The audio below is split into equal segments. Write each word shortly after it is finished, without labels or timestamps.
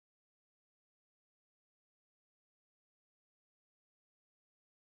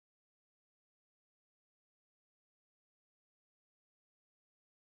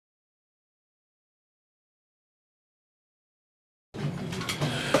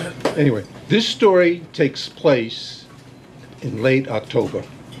Anyway, this story takes place in late October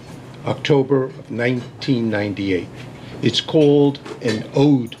of 1998. It's called An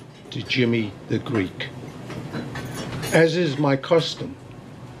Ode to Jimmy the Greek. As is my custom,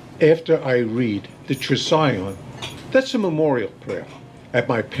 after I read the Trision, that's a memorial prayer, at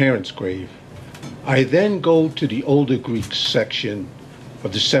my parents' grave, I then go to the older Greek section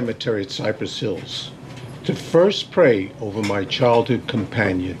of the cemetery at Cypress Hills to first pray over my childhood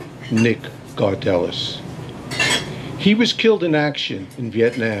companion, Nick Gardelis. He was killed in action in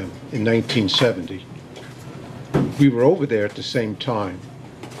Vietnam in 1970. We were over there at the same time,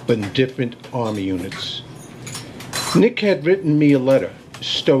 but in different army units. Nick had written me a letter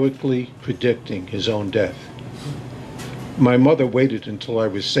stoically predicting his own death. My mother waited until I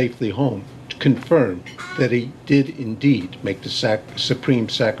was safely home to confirm that he did indeed make the supreme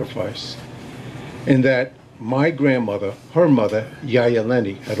sacrifice, and that my grandmother, her mother, Yaya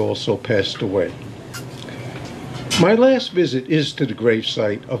Lenny, had also passed away. My last visit is to the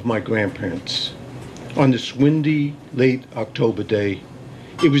gravesite of my grandparents. On this windy, late October day,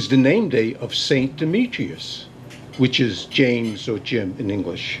 it was the name day of Saint Demetrius, which is James or Jim in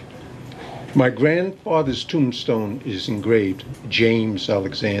English. My grandfather's tombstone is engraved James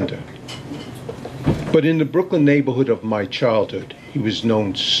Alexander. But in the Brooklyn neighborhood of my childhood, he was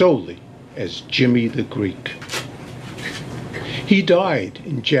known solely as Jimmy the Greek. He died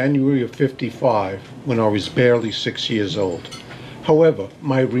in January of '55 when I was barely 6 years old. However,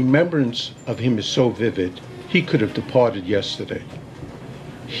 my remembrance of him is so vivid, he could have departed yesterday.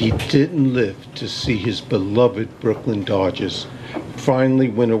 He didn't live to see his beloved Brooklyn Dodgers finally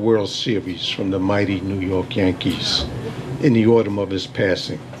win a World Series from the mighty New York Yankees in the autumn of his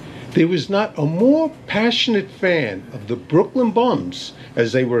passing. There was not a more passionate fan of the Brooklyn Bums,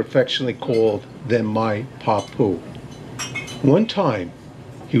 as they were affectionately called, than my Papu. One time,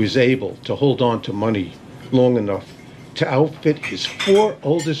 he was able to hold on to money long enough to outfit his 4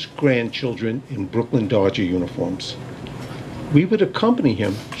 oldest grandchildren in Brooklyn Dodger uniforms. We would accompany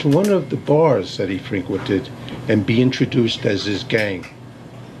him to one of the bars that he frequented and be introduced as his gang.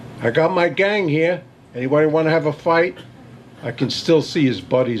 I got my gang here. Anybody want to have a fight? I can still see his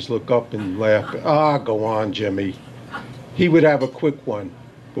buddies look up and laugh. Ah, go on, Jimmy. He would have a quick one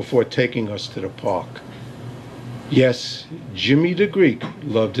before taking us to the park. Yes, Jimmy the Greek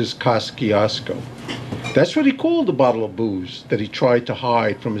loved his Kosciuszko. That's what he called the bottle of booze that he tried to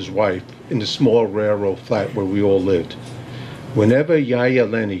hide from his wife in the small railroad flat where we all lived. Whenever Yaya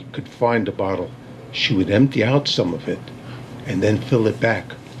Lenny could find the bottle, she would empty out some of it and then fill it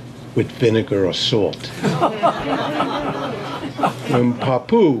back with vinegar or salt. When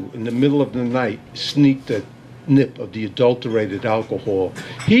Papu, in the middle of the night, sneaked a nip of the adulterated alcohol,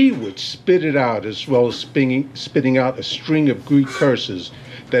 he would spit it out, as well as spitting out a string of Greek curses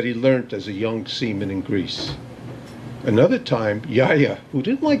that he learnt as a young seaman in Greece. Another time, Yaya, who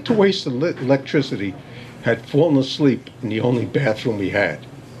didn't like to waste electricity, had fallen asleep in the only bathroom we had.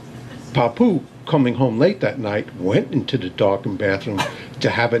 Papu, coming home late that night, went into the darkened bathroom to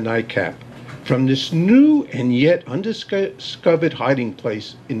have a nightcap from this new and yet undiscovered hiding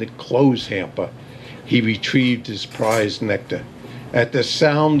place in the clothes hamper. He retrieved his prized nectar. At the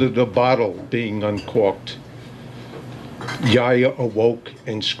sound of the bottle being uncorked, Yaya awoke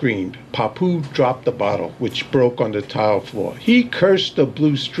and screamed. Papu dropped the bottle, which broke on the tile floor. He cursed the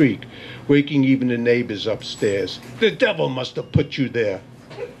blue streak, waking even the neighbors upstairs. The devil must have put you there.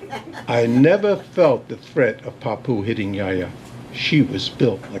 I never felt the threat of Papu hitting Yaya. She was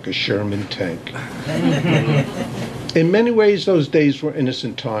built like a Sherman tank. In many ways, those days were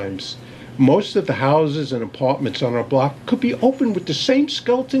innocent times. Most of the houses and apartments on our block could be opened with the same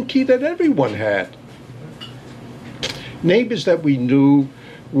skeleton key that everyone had. Neighbors that we knew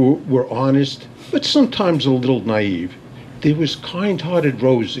were honest, but sometimes a little naive. There was kind-hearted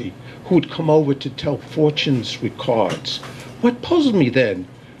Rosie, who would come over to tell fortunes with cards. What puzzled me then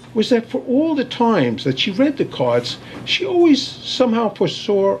was that for all the times that she read the cards, she always somehow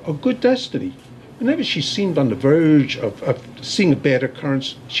foresaw a good destiny. Whenever she seemed on the verge of seeing a bad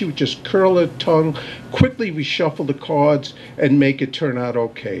occurrence, she would just curl her tongue, quickly reshuffle the cards, and make it turn out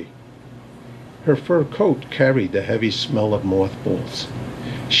okay. Her fur coat carried the heavy smell of mothballs.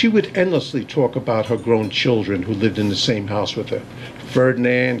 She would endlessly talk about her grown children who lived in the same house with her.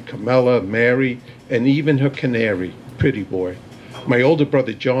 Ferdinand, Camilla, Mary, and even her canary, Pretty Boy. My older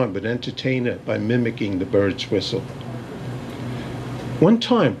brother John would entertain her by mimicking the bird's whistle. One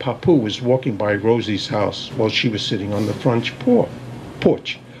time, Papu was walking by Rosie's house while she was sitting on the front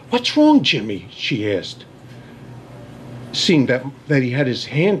porch. "What's wrong, Jimmy?" she asked, seeing that he had his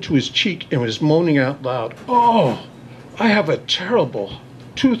hand to his cheek and was moaning out loud. "Oh, I have a terrible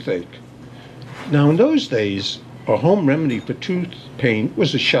toothache. Now, in those days, a home remedy for tooth pain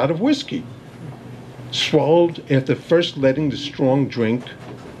was a shot of whiskey, swallowed after first letting the strong drink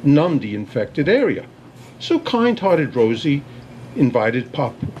numb the infected area. So kind-hearted Rosie invited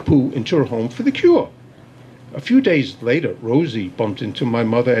Papu into her home for the cure. A few days later, Rosie bumped into my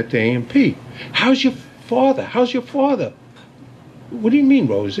mother at the A&P. How's your father? How's your father? What do you mean,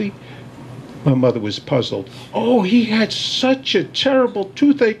 Rosie? My mother was puzzled. Oh, he had such a terrible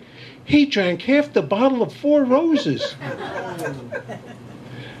toothache. He drank half the bottle of Four Roses.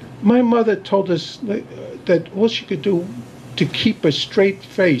 My mother told us that all she could do to keep a straight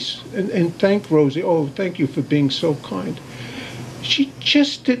face and thank Rosie. Oh, thank you for being so kind. She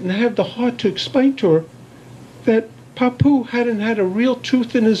just didn't have the heart to explain to her that Papu hadn't had a real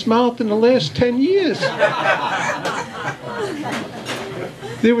tooth in his mouth in the last 10 years.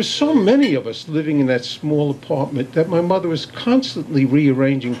 There were so many of us living in that small apartment that my mother was constantly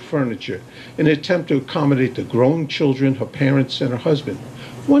rearranging furniture in an attempt to accommodate the growing children, her parents, and her husband.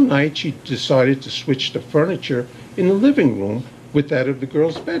 One night, she decided to switch the furniture in the living room with that of the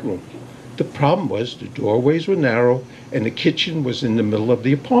girls' bedroom. The problem was the doorways were narrow and the kitchen was in the middle of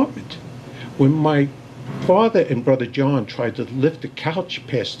the apartment. When my father and brother John tried to lift the couch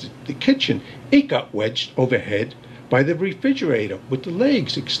past the kitchen, it got wedged overhead by the refrigerator with the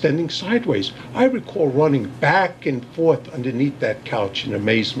legs extending sideways. I recall running back and forth underneath that couch in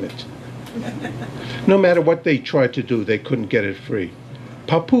amazement. No matter what they tried to do, they couldn't get it free.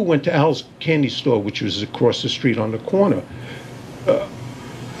 Papu went to Al's candy store, which was across the street on the corner.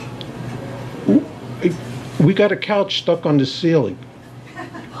 We got a couch stuck on the ceiling.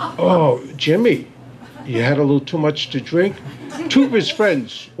 Oh, Jimmy, you had a little too much to drink? Two of his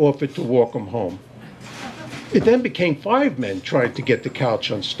friends offered to walk him home. It then became 5 men trying to get the couch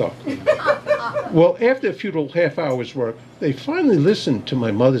unstuck. Well, after a futile half hour's work, they finally listened to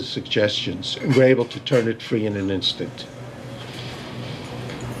my mother's suggestions and were able to turn it free in an instant.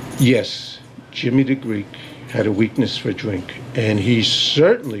 Yes, Jimmy the Greek had a weakness for drink, and he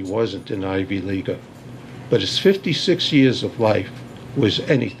certainly wasn't an Ivy Leaguer. But his 56 years of life was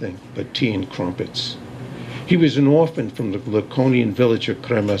anything but tea and crumpets. He was an orphan from the Laconian village of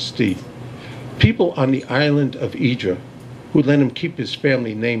Kremasti. People on the island of Idra, who let him keep his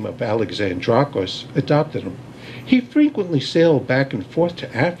family name of Zaharakos, adopted him. He frequently sailed back and forth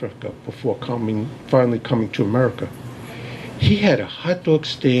to Africa before finally coming to America. He had a hot dog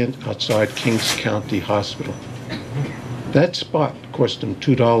stand outside Kings County Hospital. That spot cost him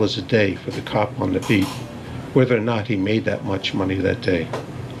 $2 a day for the cop on the beat, whether or not he made that much money that day.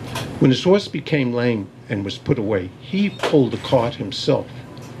 When his horse became lame and was put away, he pulled the cart himself,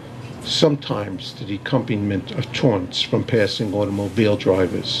 sometimes to the accompaniment of taunts from passing automobile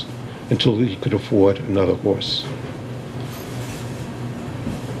drivers, until he could afford another horse.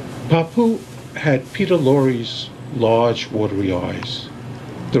 Papu had Peter Lorre's large, watery eyes,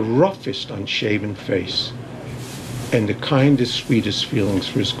 the roughest unshaven face, and the kindest, sweetest feelings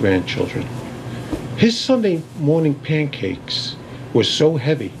for his grandchildren. His Sunday morning pancakes were so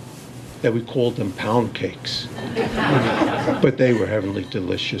heavy that we called them pound cakes, but they were heavenly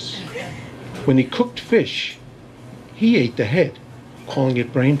delicious. When he cooked fish, he ate the head, calling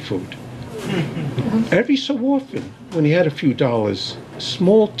it brain food. Every so often, when he had a few dollars,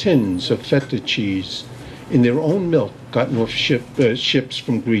 small tins of feta cheese in their own milk gotten off ships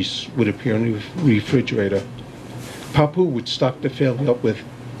from Greece would appear in the refrigerator. Papu would stock the family up with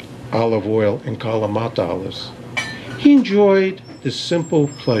olive oil and Kalamata olives. He enjoyed the simple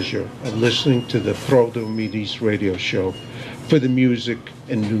pleasure of listening to the Proto-Medes radio show for the music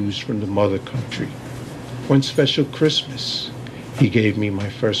and news from the mother country. One special Christmas, he gave me my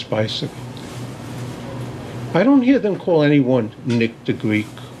first bicycle. I don't hear them call anyone Nick the Greek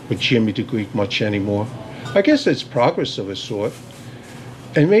or Jimmy the Greek much anymore. I guess it's progress of a sort,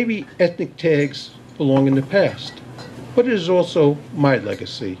 and maybe ethnic tags belong in the past. But it is also my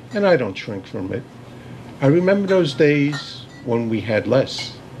legacy, and I don't shrink from it. I remember those days when we had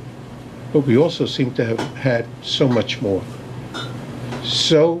less, but we also seem to have had so much more.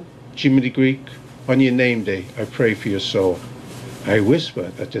 So, Jimmy the Greek, on your name day, I pray for your soul. I whisper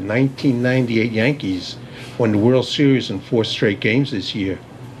that the 1998 Yankees won the World Series in 4 straight games this year,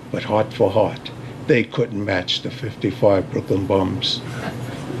 but heart for heart, they couldn't match the 55 Brooklyn Bums.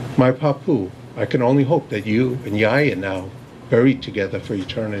 My Papu, I can only hope that you and Yaya, now buried together for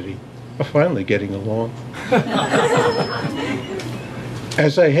eternity, are finally getting along.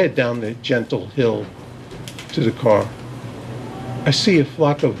 As I head down the gentle hill to the car, I see a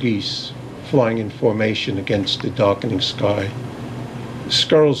flock of geese flying in formation against the darkening sky.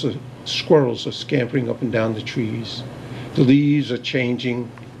 Squirrels are scampering up and down the trees. The leaves are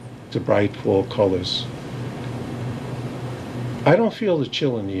changing the bright fall colors. I don't feel the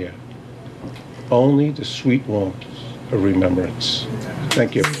chill in the air, only the sweet warmth of remembrance.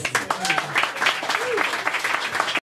 Thank you.